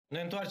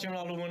Ne întoarcem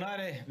la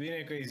lumânare, bine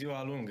că e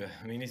ziua lungă.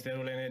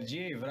 Ministerul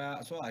Energiei vrea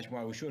să o lași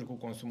mai ușor cu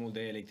consumul de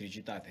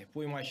electricitate.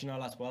 Pui mașina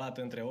la spălat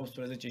între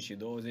 18 și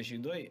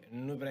 22,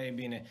 nu prea e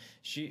bine.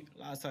 Și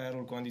lasă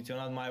aerul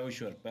condiționat mai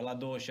ușor, pe la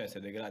 26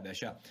 de grade,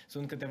 așa.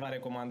 Sunt câteva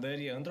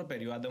recomandări într-o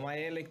perioadă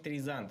mai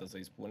electrizantă,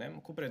 să-i spunem,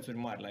 cu prețuri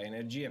mari la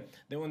energie.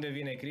 De unde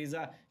vine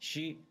criza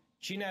și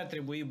cine ar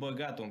trebui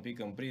băgat un pic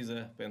în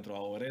priză pentru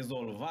a o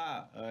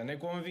rezolva? Ne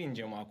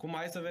convingem acum.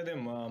 Hai să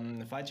vedem.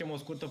 Facem o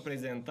scurtă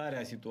prezentare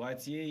a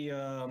situației.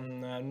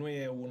 Nu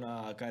e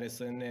una care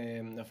să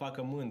ne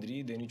facă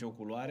mândri de nicio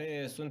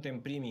culoare. Suntem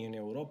primii în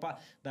Europa,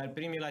 dar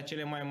primii la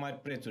cele mai mari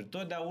prețuri.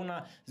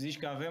 Totdeauna zici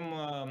că avem,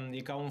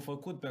 e ca un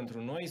făcut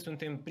pentru noi.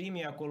 Suntem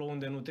primii acolo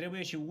unde nu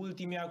trebuie și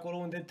ultimii acolo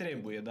unde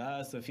trebuie,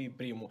 da? Să fii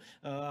primul.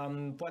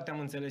 Poate am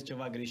înțeles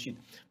ceva greșit.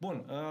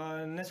 Bun,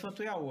 ne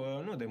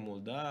sfătuiau nu de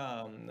mult,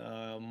 da?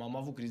 Am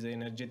avut criză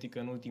energetică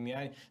în ultimii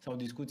ani sau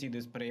discuții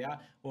despre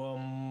ea.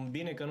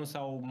 Bine că nu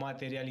s-au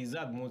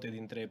materializat multe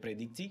dintre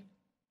predicții.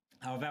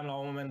 Aveam la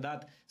un moment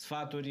dat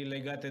sfaturi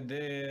legate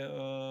de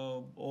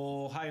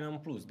o haină în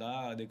plus,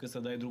 da? Decât să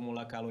dai drumul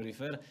la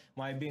calorifer,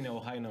 mai bine o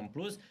haină în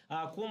plus.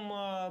 Acum,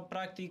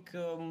 practic,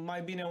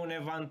 mai bine un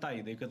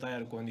evantai decât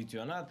aer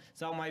condiționat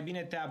sau mai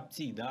bine te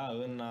abții, da?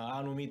 În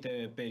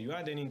anumite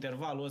perioade, în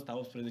intervalul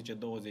ăsta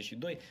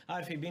 18-22,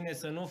 ar fi bine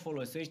să nu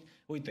folosești,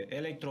 uite,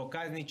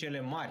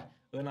 electrocasnicele mari.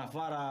 În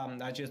afara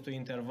acestui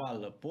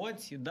interval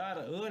poți,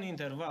 dar în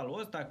intervalul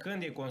ăsta,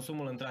 când e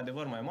consumul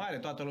într-adevăr mai mare,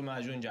 toată lumea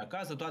ajunge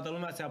acasă, toată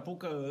lumea se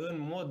apucă în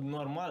mod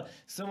normal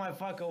să mai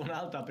facă un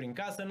alta prin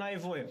casă, n-ai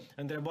voie.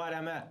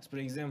 Întrebarea mea,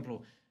 spre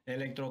exemplu,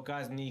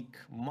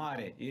 electrocasnic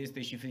mare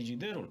este și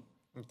frigiderul?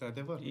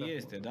 Într-adevăr,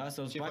 este, da?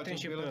 Să-l scoatem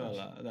și pe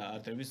ăla. Da, ar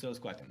trebui să-l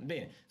scoatem.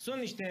 Bine, sunt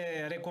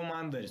niște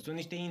recomandări, sunt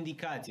niște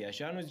indicații,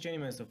 așa, nu zice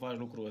nimeni să faci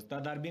lucrul ăsta,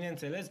 dar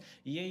bineînțeles,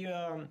 ei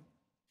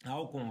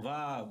au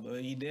cumva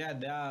ideea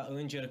de a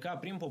încerca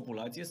prin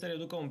populație să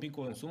reducă un pic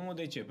consumul.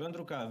 De ce?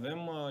 Pentru că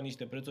avem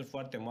niște prețuri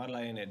foarte mari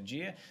la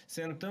energie.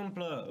 Se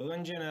întâmplă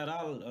în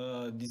general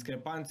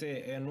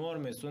discrepanțe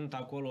enorme, sunt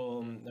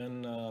acolo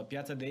în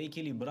piața de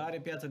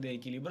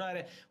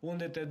echilibrare,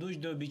 unde te duci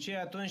de obicei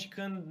atunci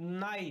când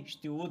n-ai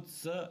știut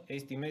să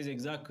estimezi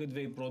exact cât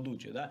vei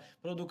produce. Da?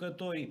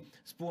 Producătorii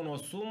spun o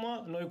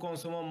sumă, noi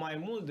consumăm mai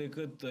mult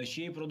decât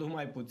și ei produc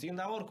mai puțin,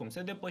 dar oricum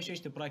se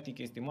depășește practic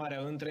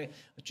estimarea între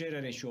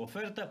cerere și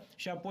ofertă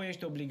și apoi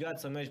ești obligat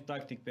să mergi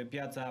practic pe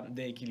piața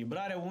de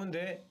echilibrare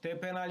unde te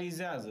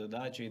penalizează,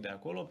 da, cei de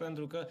acolo,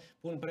 pentru că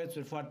pun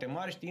prețuri foarte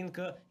mari știind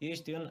că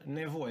ești în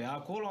nevoie.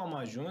 Acolo am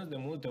ajuns de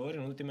multe ori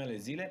în ultimele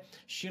zile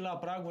și la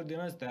praguri din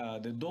astea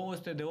de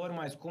 200 de ori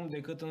mai scump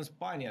decât în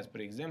Spania,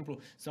 spre exemplu,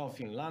 sau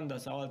Finlanda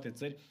sau alte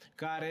țări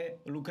care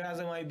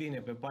lucrează mai bine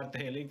pe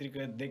partea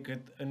electrică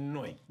decât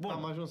noi. Bun.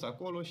 Am ajuns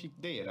acolo și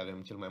de ieri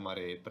avem cel mai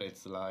mare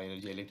preț la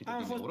energie electrică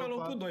din Europa. Am fost pe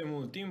locul 2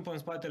 mult timp în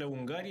spatele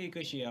Ungariei, că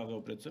și ei aveau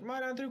prețuri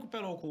mari. Am trecut pe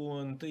locul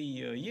 1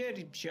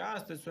 ieri și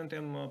astăzi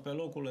suntem pe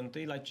locul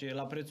 1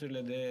 la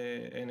prețurile de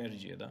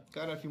energie. Da?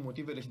 Care ar fi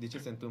motivele și de ce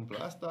se întâmplă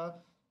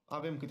asta?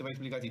 Avem câteva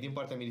explicații din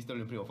partea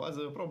Ministerului în primă fază,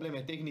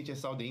 probleme tehnice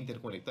sau de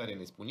interconectare,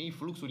 ne spun ei,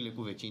 fluxurile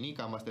cu vecinii,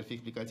 cam astea ar fi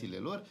explicațiile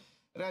lor.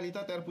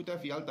 Realitatea ar putea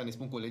fi alta, ne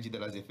spun colegii de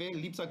la ZF,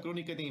 lipsa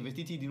cronică de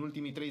investiții din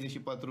ultimii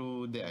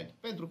 34 de ani.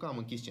 Pentru că am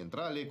închis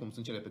centrale, cum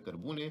sunt cele pe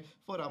cărbune,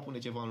 fără a pune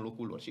ceva în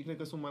locul lor. Și cred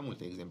că sunt mai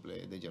multe exemple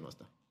de genul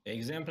ăsta.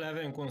 Exemple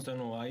avem, cum să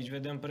nu. Aici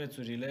vedem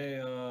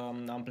prețurile.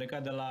 Am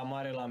plecat de la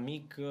mare la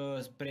mic.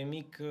 Spre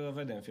mic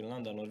vedem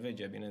Finlanda,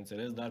 Norvegia,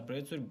 bineînțeles, dar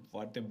prețuri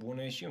foarte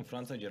bune și în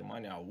Franța,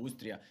 Germania,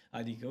 Austria.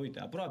 Adică, uite,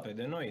 aproape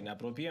de noi, ne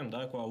apropiem,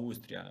 da, cu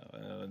Austria.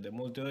 De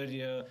multe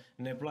ori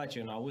ne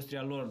place în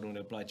Austria, lor nu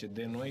ne place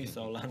de noi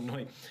sau la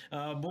noi.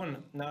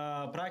 Bun,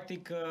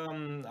 practic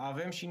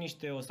avem și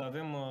niște, o să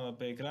avem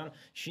pe ecran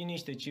și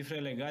niște cifre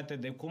legate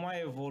de cum a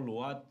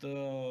evoluat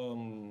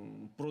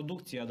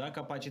producția, da?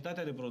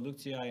 Capacitatea de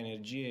producție a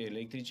energiei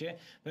electrice,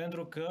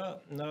 pentru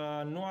că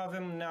nu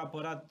avem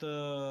neapărat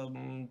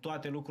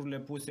toate lucrurile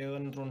puse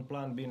într-un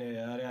plan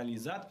bine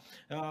realizat.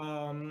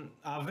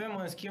 Avem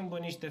în schimb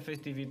niște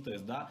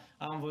festivități, da?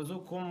 Am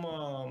văzut cum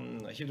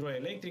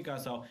hidroelectrica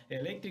sau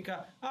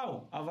electrica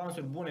au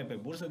avansuri bune pe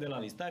bursă de la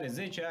listare.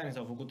 10 ani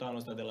s-au făcut anul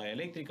ăsta de la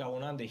electrica,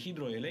 un an de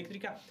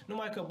hidroelectrica,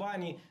 numai că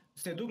banii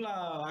se duc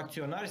la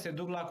acționari, se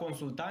duc la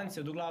consultanți,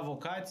 se duc la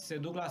avocați, se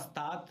duc la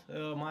stat,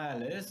 mai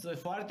ales.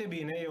 Foarte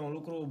bine, e un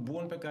lucru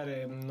bun pe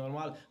care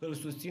normal îl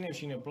susținem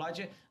și ne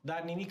place,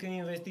 dar nimic în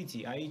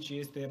investiții. Aici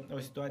este o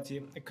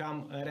situație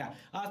cam rea.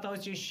 Asta o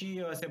zice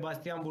și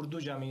Sebastian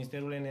Burduja,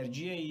 Ministerul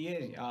Energiei.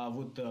 Ieri a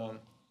avut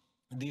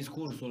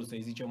discursul,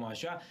 să-i zicem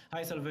așa.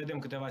 Hai să-l vedem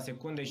câteva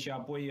secunde și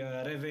apoi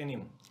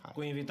revenim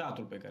cu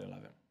invitatul pe care îl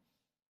avem.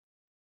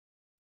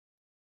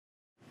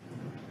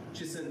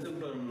 Ce se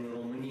întâmplă în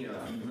România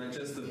în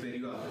această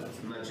perioadă,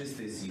 în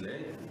aceste zile,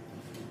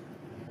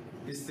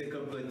 este că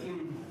plătim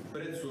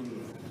prețul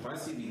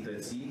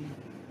pasivității,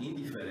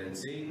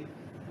 indiferenței,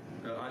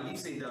 a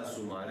lipsei de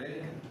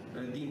asumare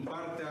din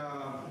partea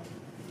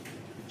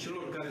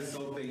celor care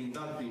s-au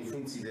perindat prin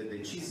funcții de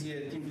decizie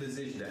timp de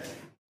 10 de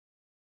ani.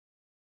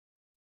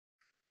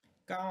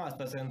 Cam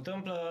asta se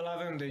întâmplă. Îl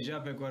avem deja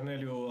pe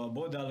Corneliu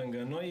Bodea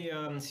lângă noi,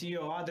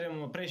 CEO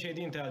Adrem,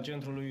 președinte al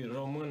Centrului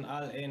Român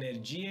al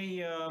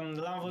Energiei.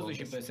 L-am văzut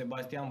și pe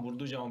Sebastian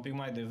Burduja un pic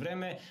mai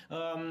devreme.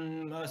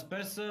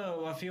 Sper să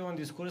fie un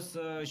discurs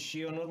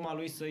și în urma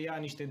lui să ia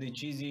niște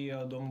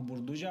decizii domnul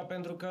Burduja,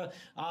 pentru că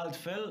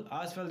altfel,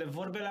 astfel de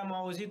vorbe le-am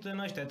auzit în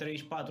ăștia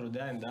 34 de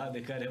ani, da,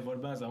 de care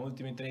vorbeam, sau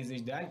ultimii 30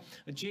 de ani.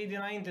 Cei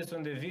dinainte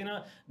sunt de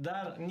vină,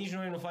 dar nici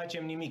noi nu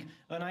facem nimic.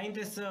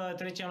 Înainte să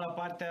trecem la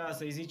partea,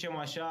 să-i zicem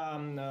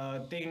așa,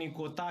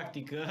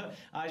 tehnico-tactică,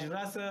 aș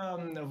vrea să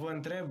vă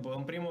întreb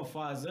în primă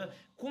fază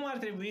cum ar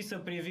trebui să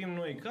privim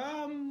noi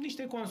ca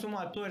niște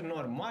consumatori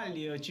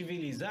normali,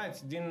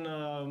 civilizați din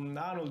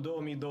anul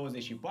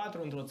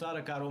 2024 într-o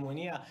țară ca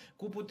România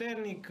cu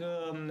puternic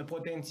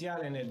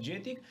potențial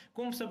energetic,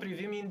 cum să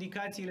privim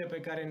indicațiile pe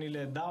care ni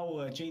le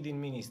dau cei din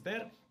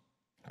minister,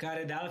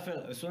 care de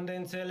altfel sunt de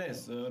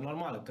înțeles,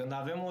 normal, când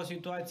avem o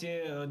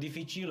situație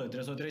dificilă,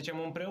 trebuie să o trecem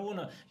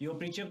împreună, eu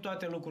pricep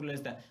toate lucrurile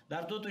astea,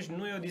 dar totuși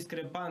nu e o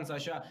discrepanță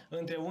așa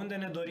între unde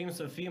ne dorim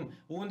să fim,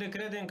 unde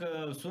credem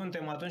că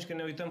suntem atunci când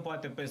ne uităm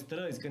poate pe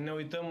străzi, când ne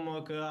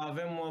uităm că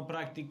avem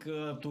practic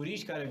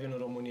turiști care vin în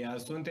România,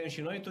 suntem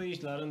și noi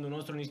turiști la rândul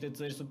nostru, niște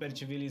țări super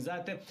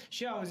civilizate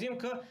și auzim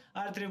că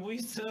ar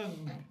trebui să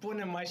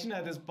punem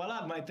mașina de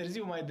spălat mai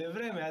târziu, mai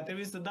devreme, ar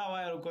trebui să dau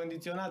aerul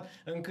condiționat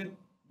încât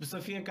să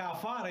fie ca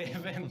afară,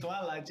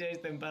 eventual, la aceeași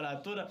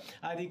temperatură.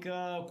 Adică,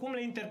 cum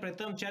le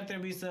interpretăm, ce ar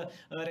trebui să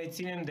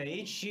reținem de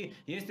aici și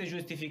este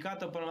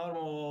justificată până la urmă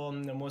o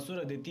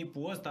măsură de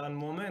tipul ăsta, în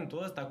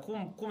momentul ăsta,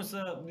 cum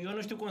să, eu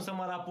nu știu cum să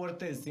mă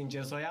raportez,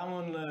 sincer, să o iau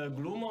în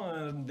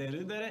glumă, de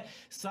râdere,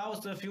 sau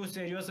să fiu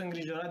serios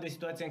îngrijorat de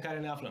situația în care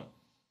ne aflăm.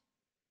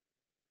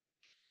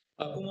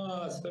 Acum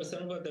sper să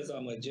nu vă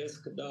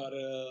dezamăgesc, dar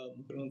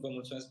în primul rând vă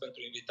mulțumesc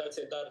pentru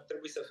invitație, dar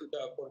trebuie să fiu de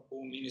acord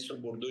cu ministrul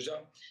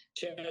Burduja.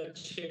 Ceea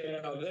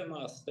ce avem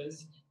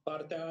astăzi,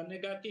 partea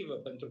negativă,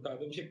 pentru că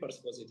avem și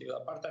părți pozitive,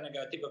 dar partea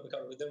negativă pe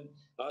care o vedem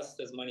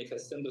astăzi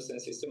manifestându-se în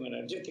sistemul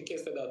energetic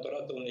este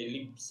datorată unei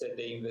lipse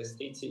de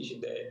investiții și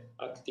de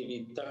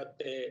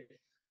activitate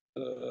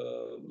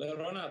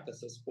eronată,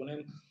 să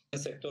spunem, în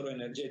sectorul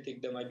energetic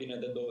de mai bine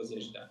de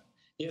 20 de ani.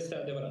 Este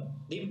adevărat.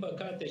 Din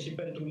păcate și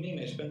pentru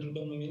mine și pentru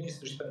domnul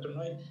ministru și pentru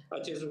noi,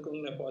 acest lucru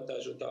nu ne poate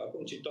ajuta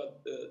acum, ci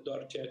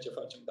doar ceea ce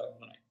facem de acum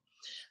noi.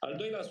 Al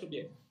doilea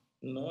subiect.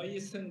 Noi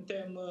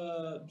suntem,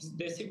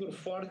 desigur,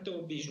 foarte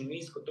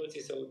obișnuiți cu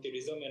toții să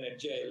utilizăm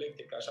energia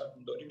electrică așa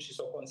cum dorim și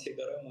să o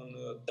considerăm un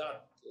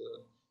dat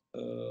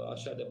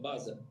așa de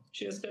bază.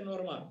 Și este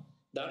normal.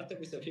 Dar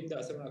trebuie să fim de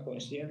asemenea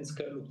conștienți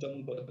că luptăm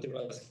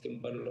împotriva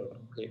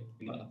schimbărilor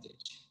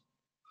climatice.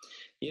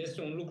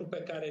 Este un lucru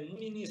pe care nu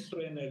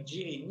ministrul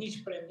energiei,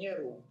 nici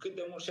premierul, cât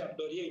de mult și-ar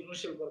dori ei, nu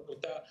și-l vor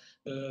putea,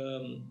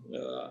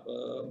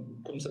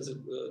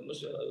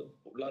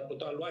 l-ar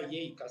putea lua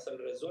ei ca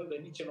să-l rezolve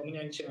nici în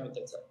România, nici în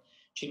alte țări.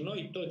 Și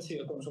noi, toți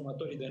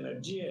consumatorii de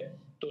energie,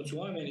 toți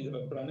oamenii de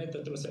pe planetă,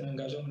 trebuie să ne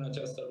angajăm în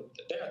această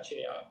luptă. De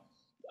aceea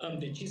am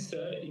decis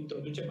să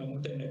introducem mai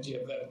multă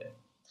energie verde.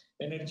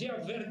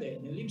 Energia verde,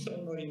 în lipsa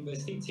unor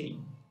investiții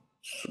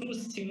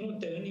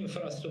susținute în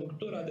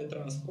infrastructura de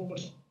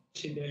transport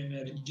și de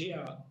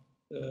energia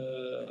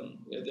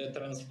de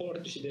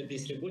transport și de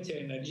distribuție a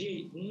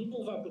energiei,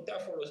 nu va putea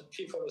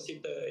fi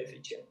folosită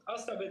eficient.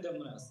 Asta vedem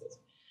noi astăzi.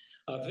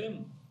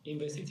 Avem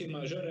investiții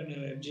majore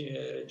în energie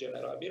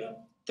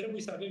regenerabilă,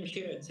 trebuie să avem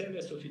și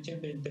rețele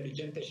suficient de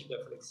inteligente și de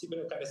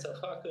flexibile care să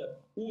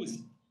facă uz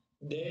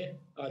de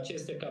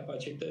aceste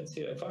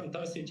capacități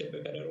fantastice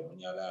pe care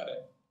România le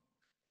are.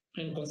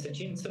 În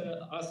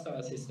consecință, asta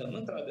asistăm.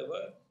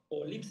 Într-adevăr,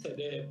 o lipsă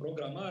de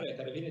programare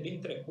care vine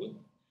din trecut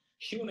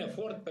și un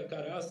efort pe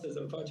care astăzi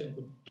îl facem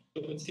cu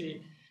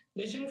toții,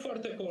 deci nu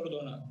foarte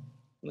coordonat.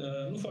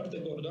 Nu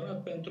foarte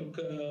coordonat pentru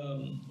că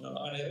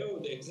ANR-ul,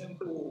 de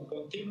exemplu,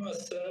 continuă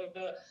să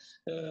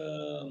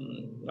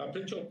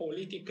aplice o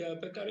politică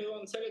pe care eu o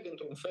înțeleg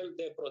într-un fel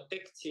de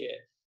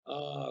protecție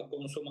a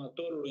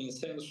consumatorului în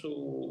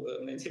sensul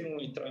menținerii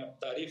unui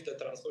tarif de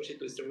transport și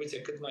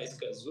distribuție cât mai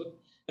scăzut,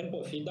 în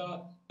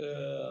pofida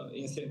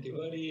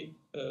incentivării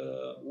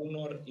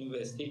unor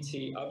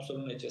investiții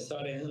absolut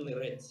necesare în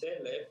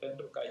rețele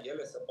pentru ca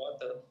ele să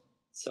poată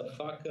să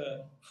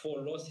facă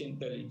folos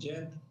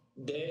inteligent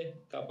de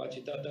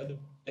capacitatea de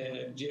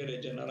energie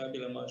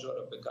regenerabilă majoră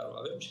pe care o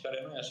avem și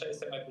care noi așa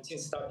este mai puțin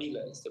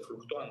stabilă, este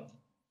fluctuantă.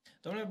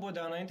 Domnule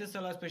Bodea, înainte să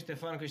las pe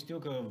Ștefan, că știu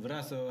că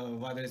vrea să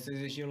vă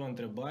adreseze și el o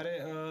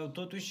întrebare,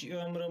 totuși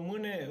îmi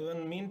rămâne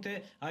în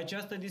minte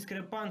această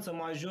discrepanță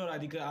majoră,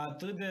 adică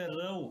atât de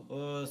rău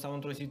sau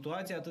într-o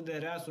situație atât de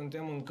rea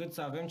suntem încât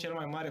să avem cel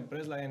mai mare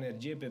preț la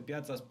energie pe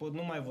piața spot,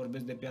 nu mai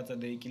vorbesc de piața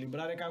de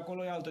echilibrare, că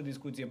acolo e altă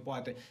discuție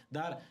poate,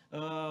 dar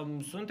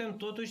suntem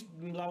totuși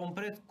la un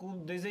preț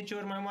de 10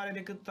 ori mai mare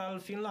decât al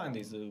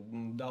Finlandei, să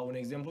dau un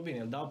exemplu bine,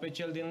 îl dau pe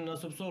cel din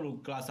subsolul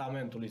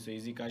clasamentului, să-i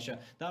zic așa,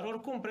 dar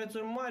oricum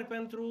prețuri mari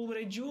pentru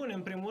regiune,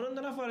 în primul rând,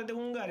 în afară de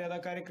Ungaria, dar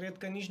care cred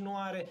că nici nu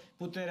are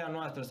puterea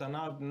noastră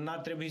sau n-ar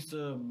trebui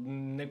să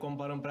ne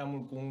comparăm prea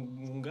mult cu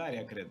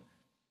Ungaria, cred.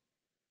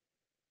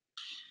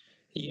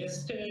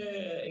 Este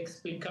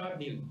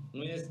explicabil.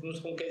 Nu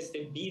spun că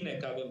este bine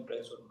că avem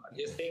prețuri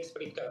mari. Este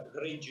explicabil.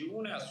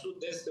 Regiunea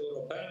sud-est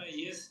europeană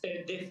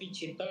este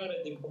deficitară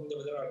din punct de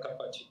vedere al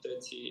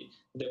capacității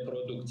de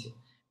producție.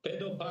 Pe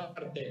de o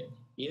parte,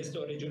 este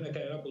o regiune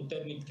care era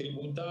puternic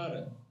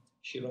tributară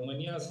și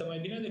România stă mai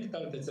bine decât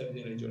alte țări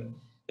din regiune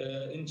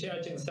în ceea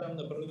ce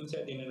înseamnă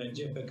producția din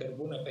energie pe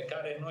cărbune, pe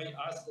care noi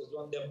astăzi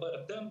o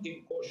îndepărtăm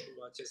din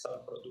coșul acesta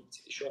al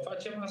producției și o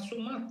facem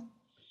asumat.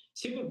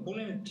 Sigur,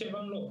 punem ceva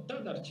în loc, da,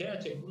 dar ceea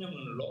ce punem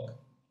în loc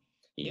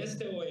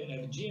este o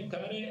energie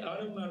care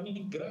are un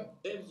anumit grad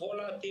de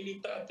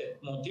volatilitate,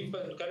 motiv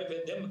pentru care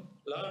vedem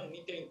la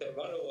anumite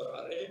intervale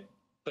orare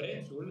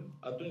prețul,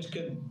 atunci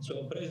când se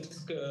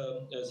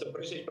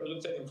oprește și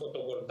producția din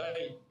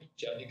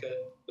fotovoltaice, adică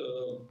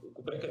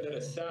cu precădere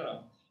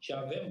seara, și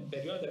avem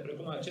perioade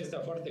precum acestea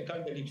foarte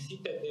calde,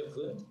 lipsite de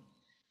vânt,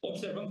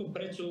 observăm că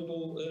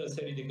prețul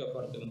se ridică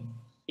foarte mult.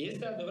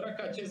 Este adevărat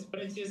că acest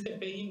preț este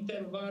pe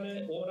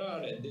intervale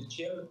orare, deci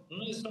el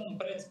nu este un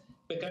preț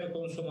pe care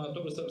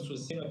consumatorul să-l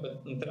susțină pe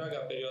întreaga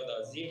perioadă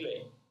a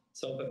zilei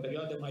sau pe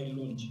perioade mai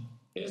lungi.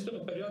 Este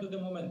o perioadă de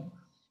moment.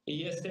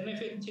 Este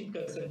nefericit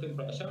că se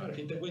întâmplă așa, ar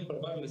fi trebuit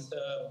probabil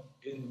să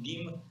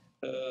gândim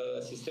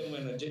sistemul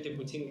energetic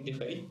puțin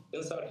diferit,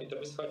 însă ar fi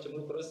trebuit să facem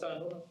lucrul ăsta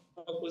în urmă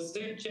cu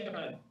 10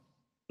 ani.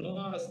 Nu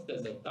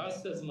astăzi.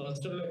 Astăzi,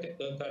 măsurile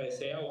care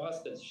se iau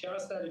astăzi și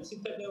astea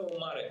lipsite de o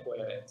mare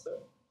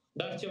coerență,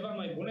 dar ceva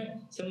mai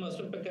bune sunt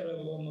măsuri pe care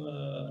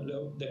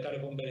de care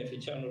vom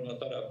beneficia în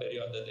următoarea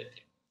perioadă de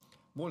timp.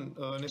 Bun,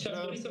 și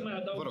aș dori să mai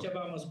adaug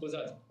ceva, mă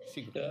scuzați.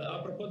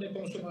 Apropo de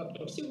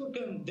consumator, sigur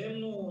că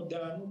îndemnul de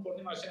a nu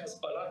porni mașina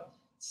spălat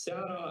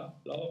seara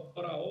la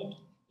ora 8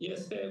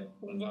 este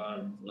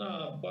cumva,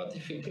 poate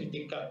fi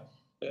criticat.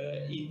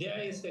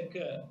 Ideea este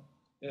că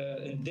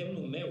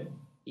îndemnul meu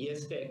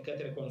este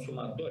către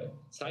consumatori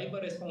să aibă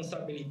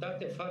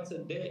responsabilitate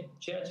față de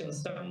ceea ce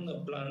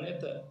înseamnă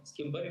planetă,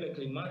 schimbările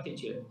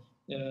climatice.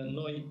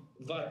 Noi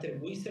va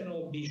trebui să ne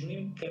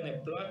obișnuim, că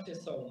ne place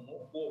sau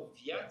nu, cu o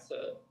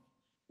viață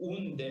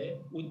unde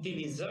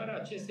utilizarea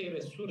acestei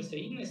resurse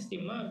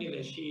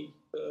inestimabile și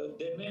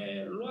de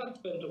neluat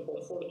pentru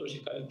confortul și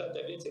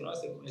calitatea vieții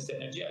noastre, cum este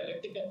energia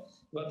electrică,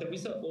 va trebui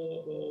să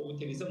o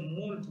utilizăm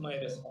mult mai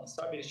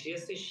responsabil și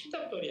este și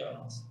datoria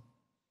noastră.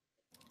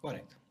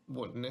 Corect.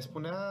 Bun, ne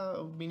spunea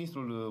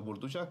ministrul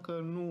Burdușa că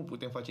nu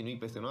putem face nimic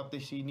peste noapte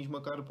și nici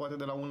măcar poate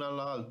de la un an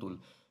la altul.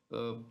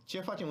 Ce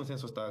facem în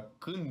sensul ăsta?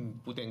 Când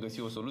putem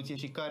găsi o soluție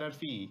și care ar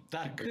fi?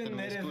 Dar când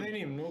ne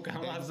revenim, nu?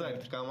 Cam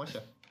exact, cam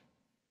așa.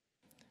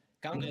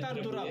 Cam cât ar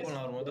dura până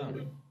la urmă, da?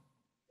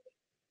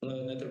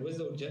 Ne trebuie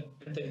de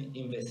urgente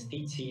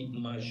investiții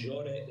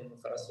majore în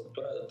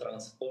infrastructura de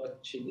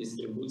transport și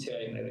distribuția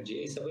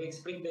energiei. Să vă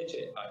explic de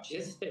ce.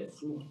 Aceste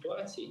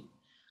fluctuații,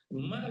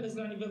 mai ales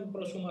la nivelul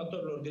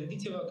prosumatorilor,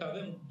 gândiți-vă că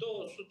avem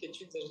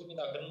 250.000,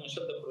 dacă nu mă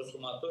înșel, de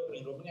prosumatori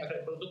în România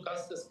care produc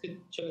astăzi cât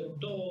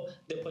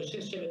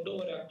depășesc cele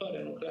două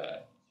reactoare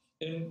nucleare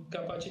în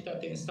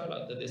capacitate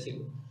instalată,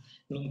 desigur,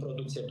 nu în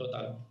producție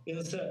totală.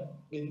 Însă,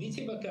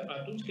 gândiți-vă că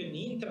atunci când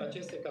intră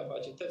aceste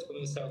capacități, cum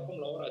este acum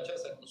la ora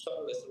aceasta, când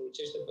soarele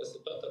strălucește peste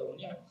toată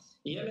România,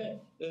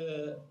 ele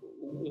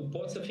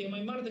pot să fie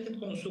mai mari decât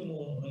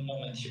consumul în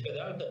moment. Și pe de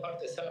altă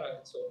parte, seara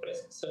când se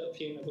opresc, să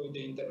fie nevoie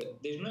de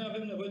internet. Deci noi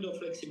avem nevoie de o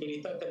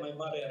flexibilitate mai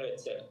mare în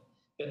rețele.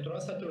 Pentru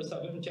asta trebuie să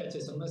avem ceea ce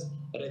se numesc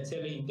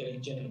rețele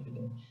inteligente,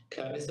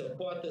 care să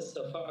poată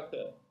să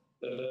facă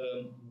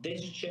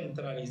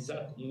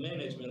descentralizat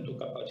managementul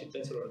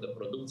capacităților de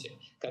producție,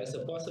 care să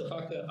poată să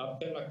facă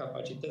apel la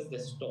capacități de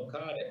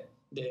stocare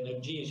de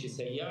energie și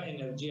să ia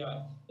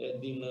energia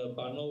din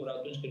panouri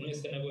atunci când nu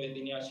este nevoie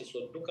din ea și să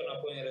o ducă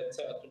înapoi în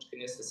rețea atunci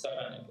când este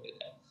seara nevoie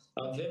de ea.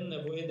 Avem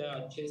nevoie de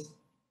acest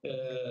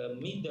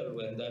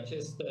middleware, de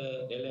acest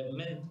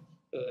element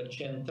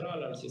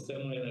central al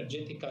sistemului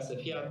energetic ca să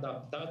fie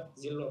adaptat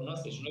zilelor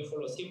noastre și noi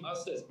folosim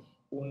astăzi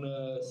un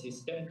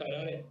sistem care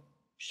are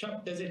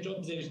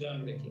 70-80 de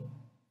ani vechi.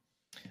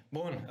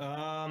 Bun,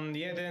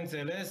 e de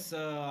înțeles,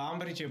 am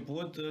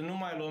priceput, nu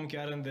mai luăm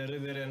chiar în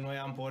derâdere, noi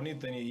am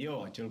pornit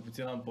eu cel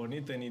puțin am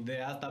pornit în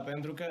ideea asta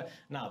pentru că,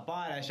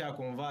 pare așa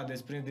cumva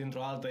desprins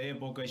dintr-o altă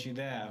epocă și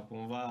de aia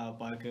cumva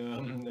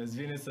parcă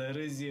îți vine să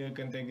râzi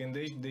când te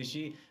gândești,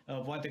 deși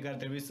poate că ar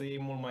trebui să iei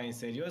mult mai în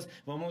serios.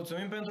 Vă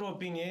mulțumim pentru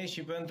opinie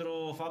și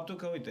pentru faptul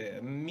că, uite,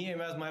 mie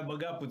mi-ați mai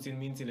băgat puțin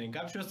mințile în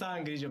cap și o să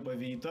am grijă pe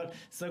viitor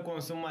să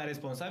consum mai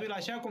responsabil,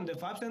 așa cum de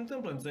fapt se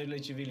întâmplă în țările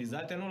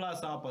civilizate, nu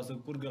lasă apa să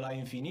curgă la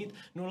infinit,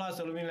 nu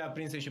lasă luminile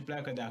aprinse și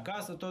pleacă de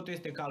acasă, totul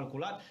este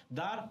calculat,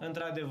 dar,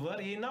 într-adevăr,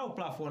 ei n-au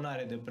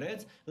plafonare de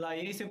preț, la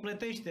ei se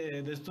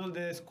plătește destul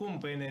de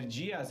scump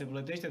energia, se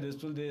plătește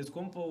destul de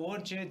scump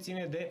orice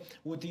ține de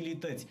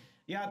utilități.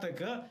 Iată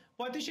că,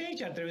 poate și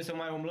aici ar trebui să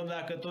mai umblăm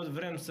dacă tot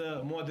vrem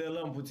să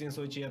modelăm puțin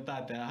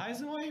societatea. Hai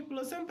să mai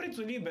lăsăm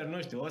prețul liber,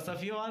 nu știu, o să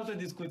fie o altă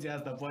discuție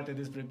asta, poate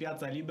despre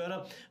piața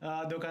liberă.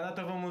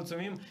 Deocamdată vă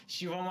mulțumim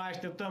și vă mai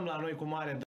așteptăm la noi cu mare